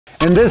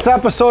In this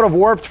episode of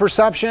Warped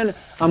Perception,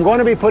 I'm going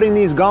to be putting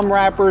these gum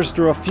wrappers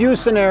through a few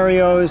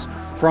scenarios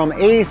from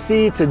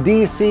AC to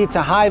DC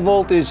to high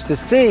voltage to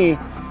see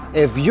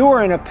if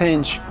you're in a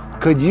pinch,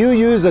 could you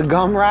use a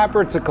gum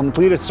wrapper to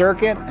complete a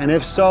circuit? And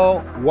if so,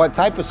 what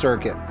type of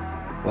circuit?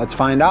 Let's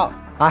find out.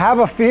 I have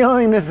a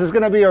feeling this is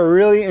going to be a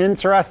really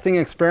interesting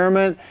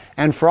experiment.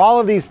 And for all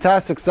of these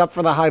tests, except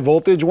for the high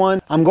voltage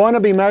one, I'm going to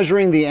be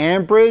measuring the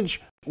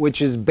amperage,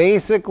 which is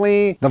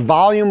basically the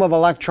volume of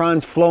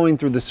electrons flowing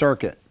through the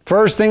circuit.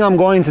 First thing I'm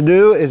going to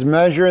do is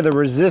measure the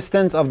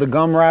resistance of the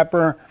gum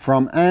wrapper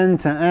from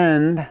end to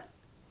end.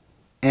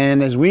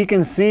 And as we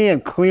can see,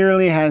 it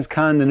clearly has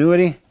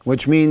continuity,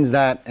 which means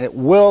that it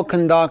will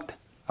conduct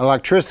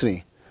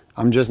electricity.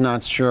 I'm just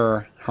not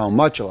sure how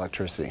much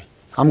electricity.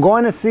 I'm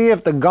going to see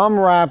if the gum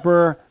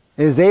wrapper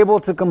is able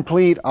to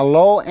complete a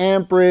low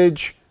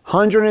amperage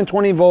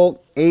 120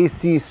 volt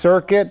AC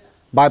circuit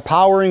by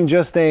powering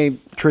just a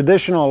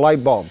traditional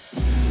light bulb.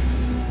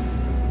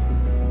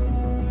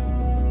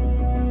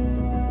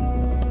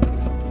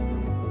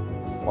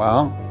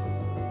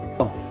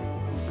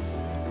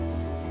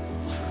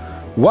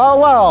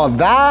 Well,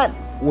 that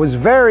was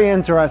very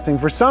interesting.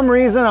 For some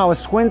reason, I was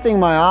squinting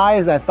my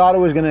eyes. I thought it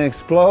was going to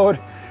explode.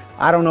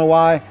 I don't know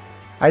why.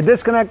 I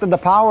disconnected the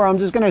power. I'm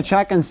just going to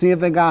check and see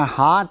if it got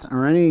hot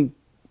or any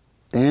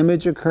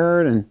damage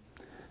occurred. And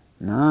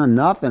nah,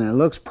 nothing. It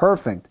looks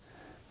perfect.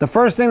 The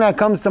first thing that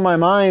comes to my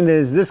mind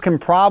is this can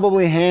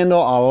probably handle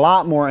a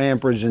lot more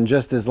amperage than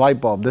just this light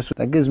bulb.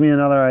 That gives me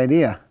another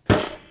idea.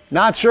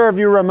 Not sure if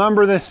you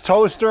remember this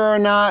toaster or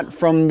not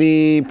from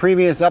the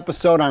previous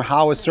episode on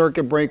how a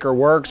circuit breaker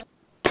works.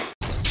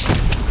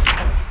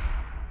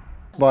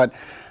 But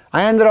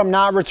I ended up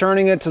not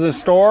returning it to the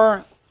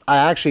store. I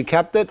actually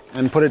kept it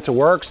and put it to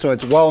work, so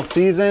it's well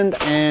seasoned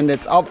and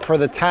it's up for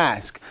the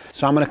task.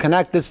 So I'm going to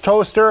connect this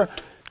toaster,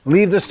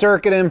 leave the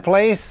circuit in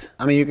place.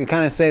 I mean, you can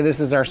kind of say this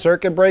is our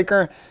circuit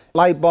breaker.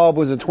 Light bulb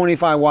was a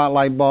 25 watt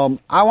light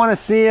bulb. I want to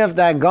see if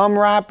that gum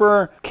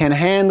wrapper can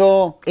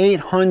handle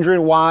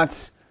 800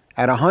 watts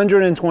at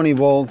 120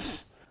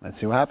 volts. Let's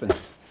see what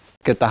happens.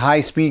 Get the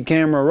high-speed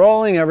camera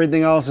rolling.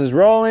 Everything else is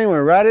rolling.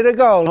 We're ready to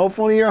go.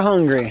 Hopefully you're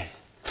hungry.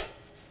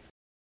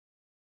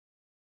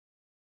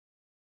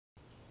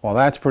 Well,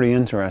 that's pretty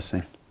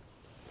interesting.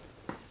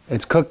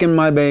 It's cooking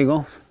my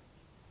bagels.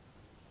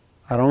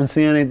 I don't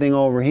see anything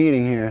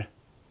overheating here.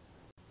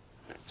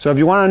 So if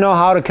you want to know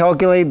how to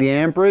calculate the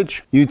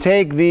amperage, you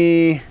take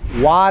the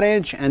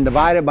wattage and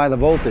divide it by the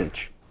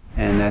voltage.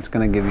 And that's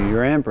going to give you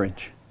your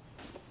amperage.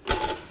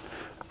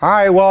 All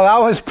right, well,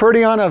 that was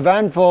pretty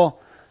uneventful.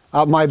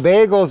 My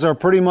bagels are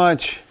pretty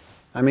much,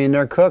 I mean,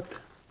 they're cooked.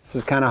 This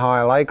is kind of how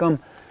I like them.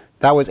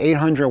 That was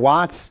 800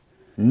 watts.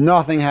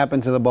 Nothing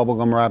happened to the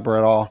bubblegum wrapper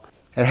at all.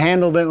 It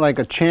handled it like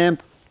a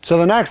champ. So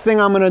the next thing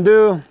I'm gonna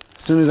do,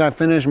 as soon as I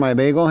finish my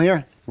bagel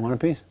here, you want a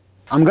piece?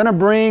 I'm gonna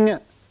bring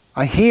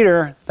a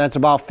heater that's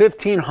about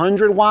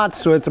 1500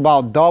 watts, so it's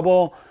about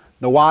double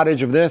the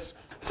wattage of this.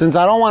 Since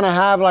I don't wanna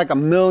have like a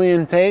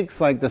million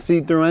takes like the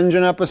see-through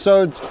engine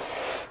episodes,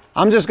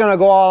 I'm just going to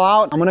go all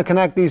out. I'm going to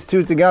connect these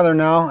two together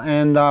now,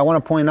 and I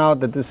want to point out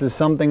that this is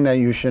something that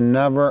you should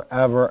never,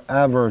 ever,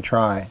 ever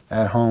try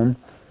at home,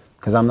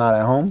 because I'm not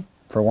at home,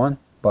 for one,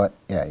 but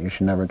yeah, you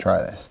should never try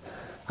this.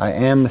 I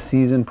am a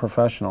seasoned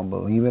professional,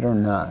 believe it or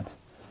not,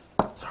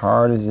 as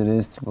hard as it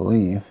is to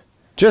believe.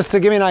 Just to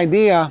give you an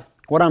idea,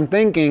 what I'm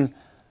thinking,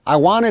 I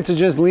wanted to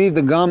just leave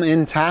the gum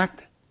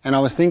intact, and I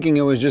was thinking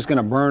it was just going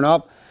to burn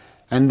up,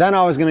 and then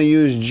I was going to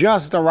use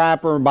just the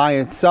wrapper by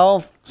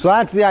itself. So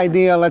that's the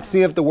idea. Let's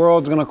see if the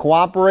world's going to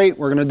cooperate.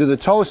 We're going to do the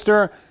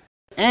toaster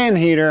and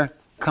heater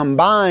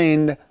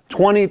combined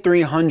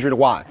 2300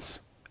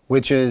 watts,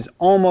 which is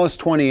almost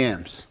 20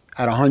 amps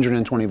at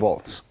 120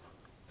 volts.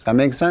 Does that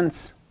make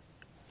sense?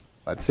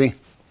 Let's see.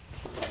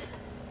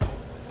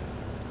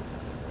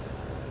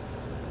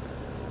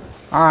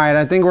 All right,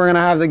 I think we're going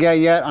to have to get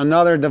yet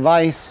another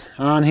device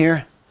on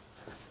here.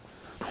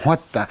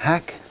 What the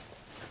heck?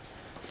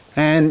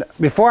 And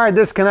before I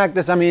disconnect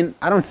this, I mean,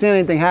 I don't see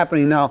anything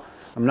happening now.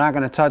 I'm not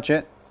going to touch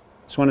it.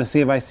 Just want to see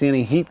if I see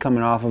any heat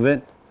coming off of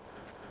it.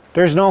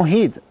 There's no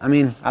heat. I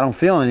mean, I don't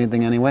feel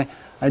anything anyway.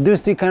 I do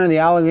see kind of the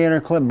alligator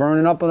clip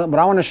burning up a little,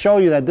 but I want to show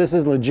you that this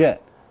is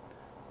legit.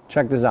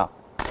 Check this out.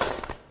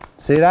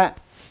 See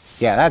that?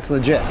 Yeah, that's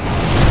legit.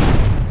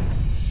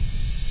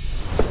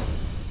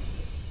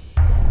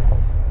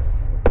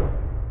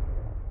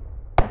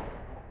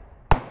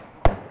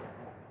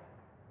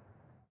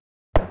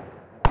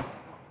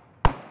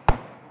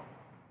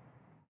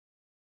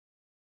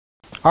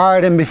 All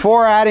right, and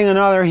before adding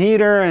another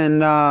heater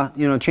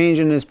and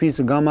changing this piece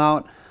of gum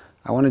out,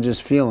 I want to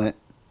just feel it.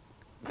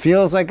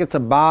 Feels like it's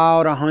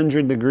about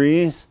 100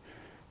 degrees,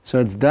 so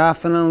it's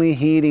definitely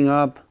heating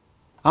up.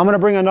 I'm going to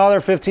bring another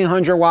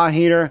 1500 watt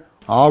heater,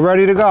 all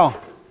ready to go.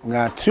 We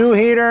got two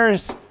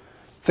heaters,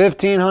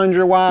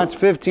 1500 watts,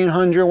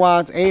 1500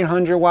 watts,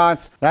 800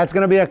 watts. That's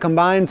going to be a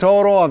combined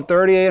total of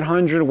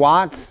 3800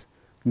 watts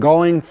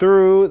going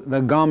through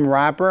the gum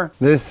wrapper.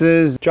 This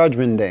is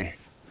Judgment Day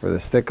for the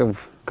stick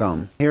of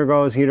gum. Here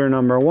goes heater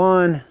number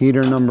 1,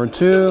 heater number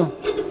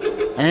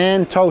 2,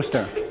 and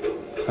toaster.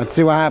 Let's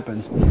see what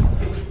happens.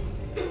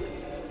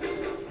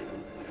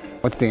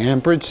 What's the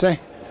amperage say?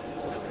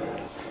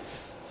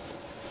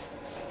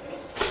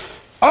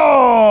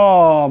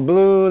 Oh,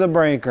 blew the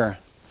breaker.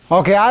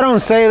 Okay, I don't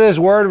say this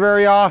word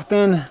very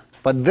often,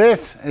 but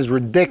this is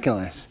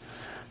ridiculous.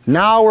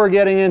 Now we're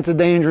getting into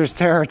dangerous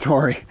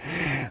territory.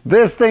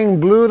 This thing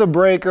blew the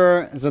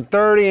breaker. It's a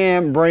 30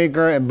 amp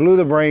breaker. It blew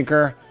the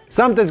breaker.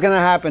 Something's gonna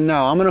happen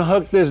now. I'm gonna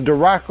hook this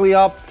directly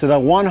up to the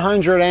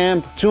 100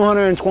 amp,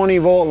 220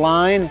 volt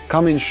line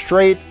coming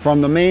straight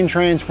from the main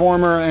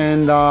transformer,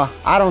 and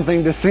I don't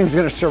think this thing's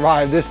gonna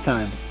survive this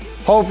time.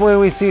 Hopefully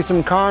we see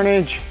some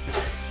carnage.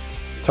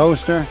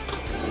 Toaster,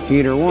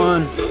 heater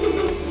 1,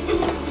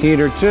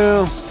 heater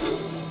 2.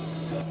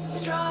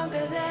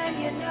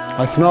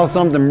 I smell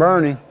something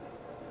burning.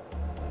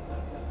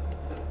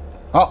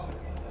 Oh.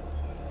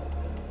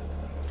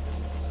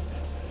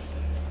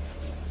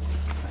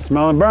 I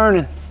smell it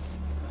burning.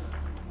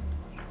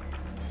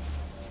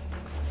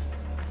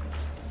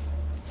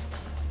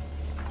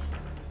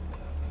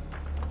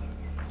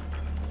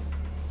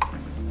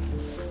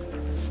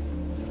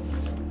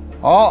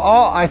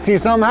 Oh, I see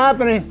something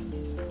happening.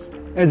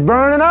 It's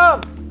burning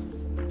up.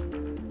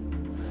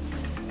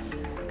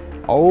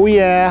 Oh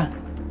yeah.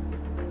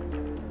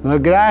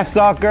 Look at that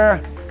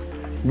sucker.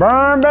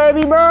 Burn,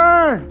 baby,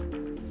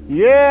 burn.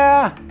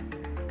 Yeah.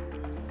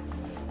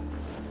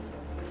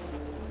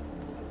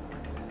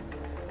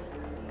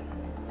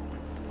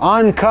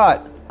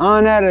 Uncut,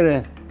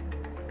 unedited.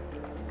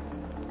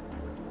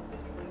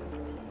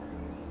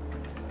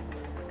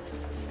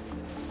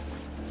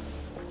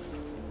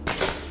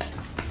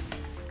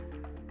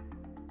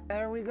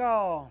 There we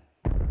go.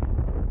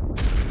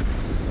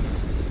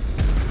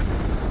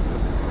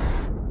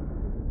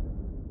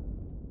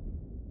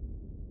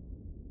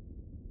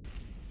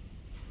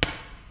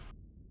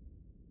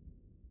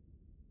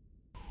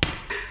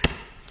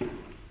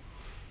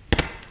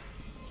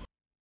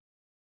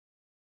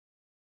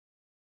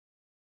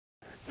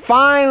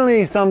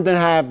 Finally, something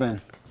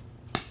happened.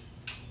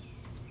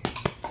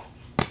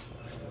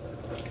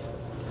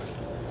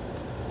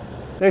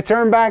 They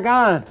turned back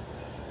on.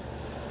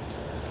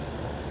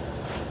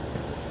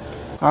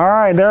 All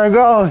right, there it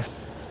goes.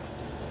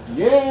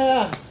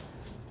 Yeah.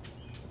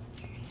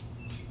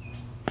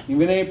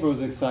 Even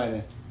April's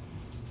excited.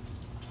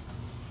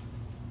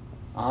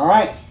 All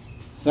right,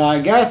 so I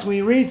guess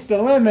we reached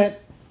the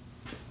limit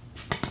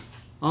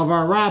of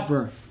our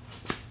wrapper.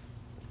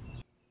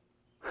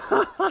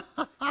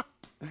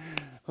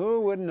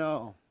 Who would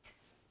know?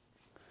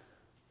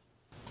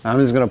 I'm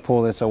just gonna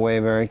pull this away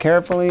very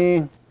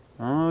carefully.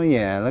 Oh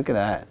yeah, look at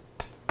that.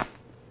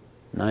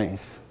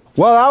 Nice.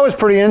 Well, that was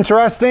pretty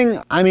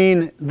interesting. I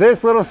mean,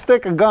 this little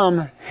stick of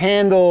gum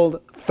handled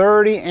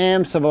 30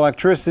 amps of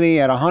electricity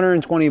at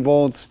 120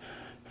 volts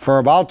for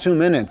about 2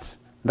 minutes.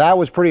 That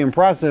was pretty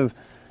impressive.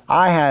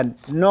 I had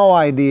no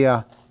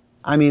idea.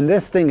 I mean,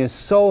 this thing is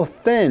so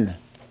thin.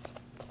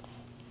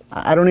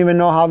 I don't even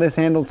know how this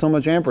handled so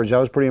much amperage. That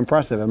was pretty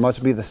impressive. It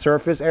must be the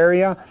surface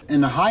area. In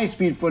the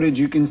high-speed footage,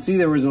 you can see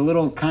there was a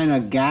little kind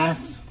of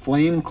gas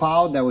flame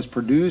cloud that was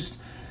produced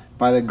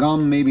by the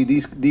gum maybe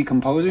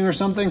decomposing or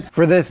something.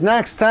 For this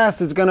next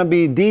test, it's gonna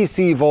be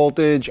DC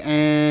voltage,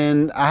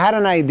 and I had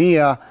an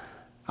idea.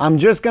 I'm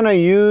just gonna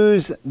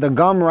use the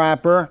gum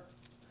wrapper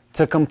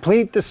to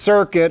complete the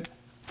circuit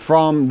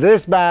from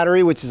this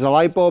battery, which is a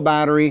LiPo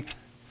battery,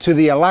 to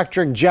the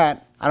electric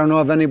jet. I don't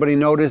know if anybody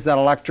noticed that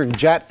electric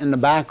jet in the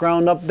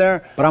background up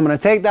there, but I'm gonna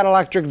take that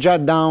electric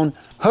jet down,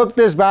 hook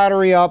this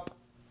battery up,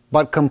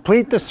 but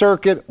complete the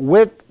circuit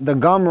with the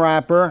gum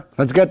wrapper.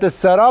 Let's get this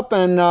set up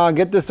and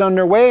get this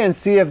underway and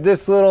see if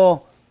this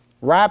little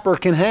wrapper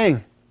can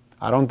hang.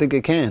 I don't think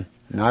it can,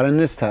 not in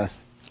this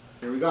test.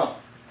 Here we go.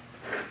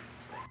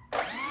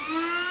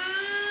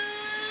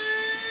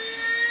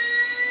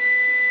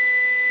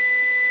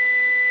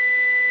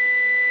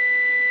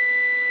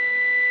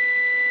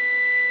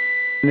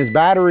 This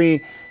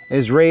battery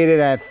is rated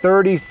at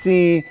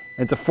 30C.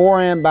 It's a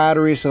 4 amp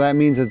battery, so that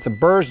means it's a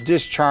burst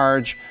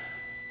discharge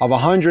of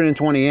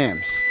 120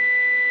 amps.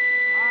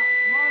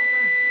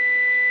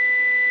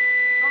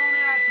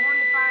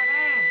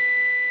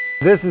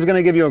 This is going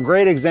to give you a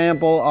great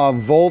example of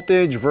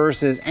voltage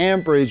versus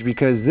amperage,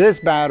 because this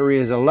battery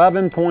is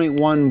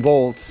 11.1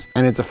 volts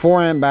and it's a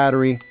 4 amp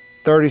battery,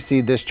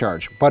 30C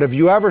discharge. But if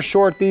you ever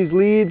short these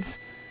leads,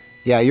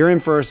 yeah, you're in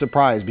for a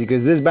surprise,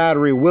 because this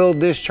battery will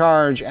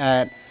discharge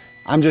at,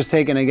 I'm just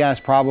taking a guess,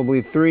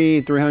 probably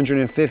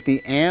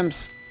 350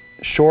 amps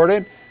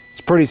shorted.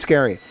 It's pretty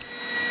scary.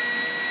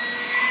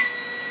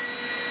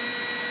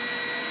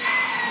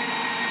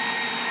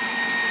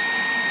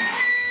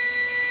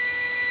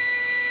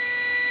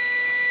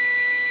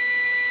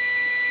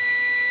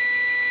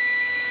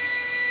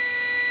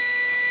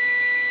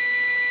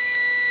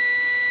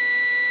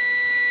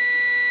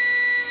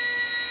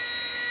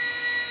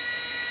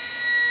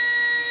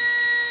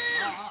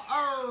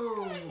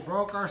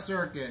 broke our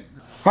circuit.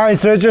 All right,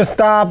 so it just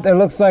stopped. It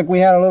looks like we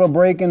had a little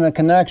break in the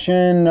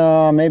connection,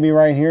 maybe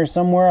right here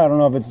somewhere. I don't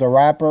know if it's the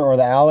wrapper or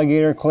the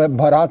alligator clip,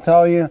 but I'll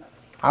tell you,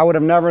 I would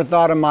have never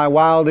thought in my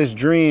wildest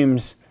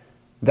dreams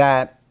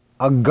that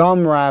a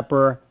gum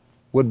wrapper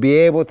would be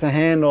able to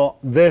handle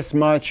this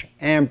much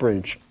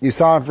amperage. You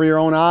saw it for your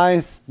own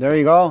eyes. There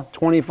you go,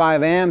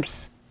 25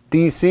 amps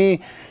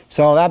DC.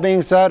 So that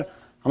being said,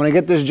 I'm gonna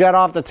get this jet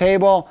off the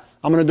table.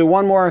 I'm gonna do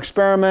one more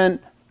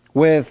experiment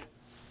with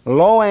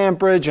low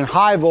amperage and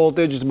high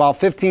voltage. It's about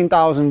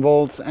 15,000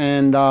 volts,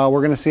 and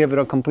we're gonna see if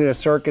it'll complete a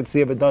circuit, see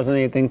if it does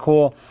anything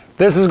cool.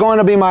 This is going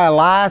to be my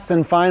last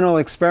and final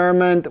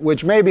experiment,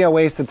 which may be a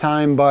waste of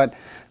time, but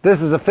this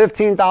is a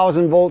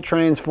 15,000 volt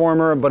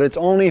transformer, but it's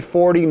only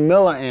 40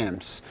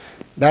 milliamps.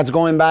 That's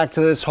going back to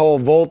this whole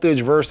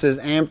voltage versus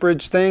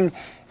amperage thing.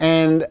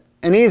 And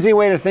an easy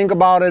way to think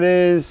about it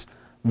is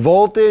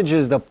voltage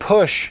is the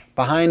push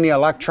behind the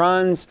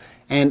electrons,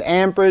 and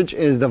amperage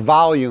is the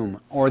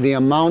volume or the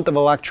amount of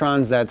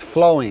electrons that's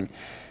flowing.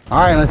 All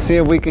right, let's see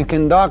if we can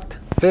conduct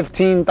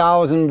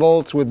 15,000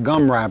 volts with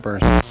gum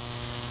wrappers.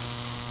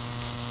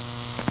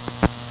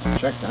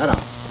 Check that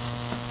out.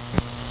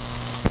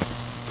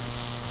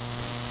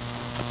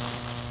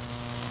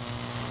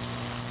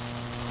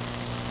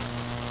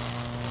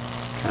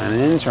 Kind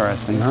of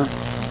interesting, huh?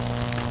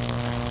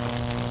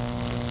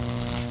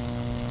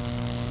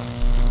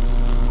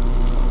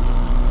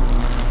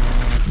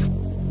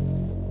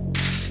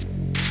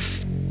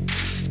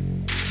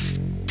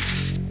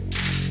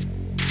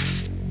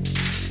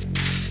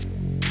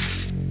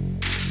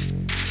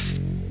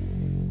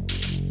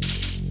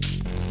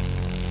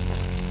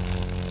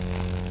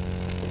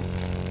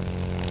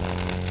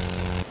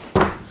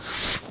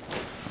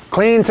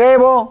 Clean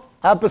table,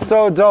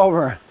 episode's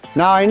over.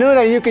 Now I knew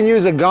that you can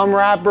use a gum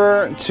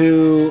wrapper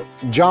to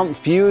jump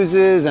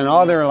fuses and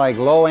other like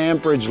low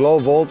amperage, low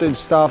voltage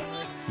stuff,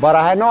 but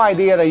I had no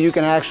idea that you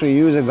can actually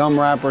use a gum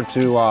wrapper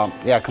to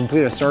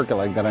complete a circuit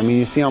like that. I mean,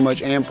 you see how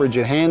much amperage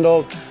it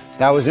handled.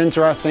 That was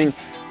interesting.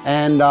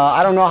 And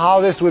I don't know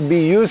how this would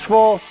be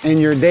useful in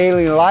your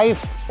daily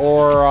life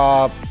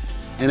or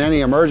in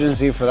any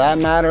emergency for that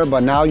matter,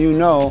 but now you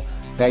know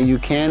that you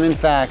can in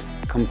fact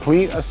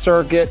complete a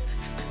circuit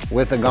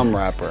with a gum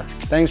wrapper.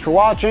 Thanks for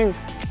watching.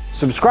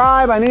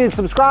 Subscribe, I need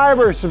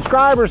subscribers,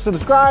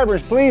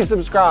 subscribers, please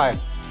subscribe.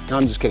 No,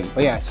 I'm just kidding,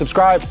 but yeah,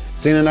 subscribe.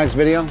 See you in the next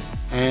video.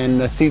 And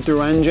the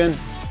see-through engine,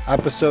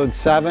 episode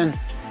 7,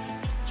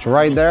 it's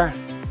right there.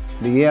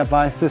 The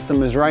EFI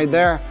system is right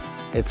there.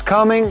 It's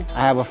coming.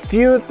 I have a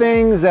few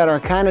things that are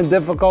kind of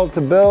difficult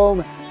to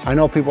build. I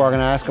know people are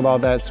gonna ask about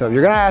that, so if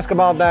you're gonna ask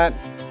about that,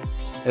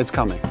 it's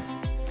coming.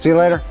 See you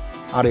later,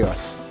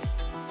 adios.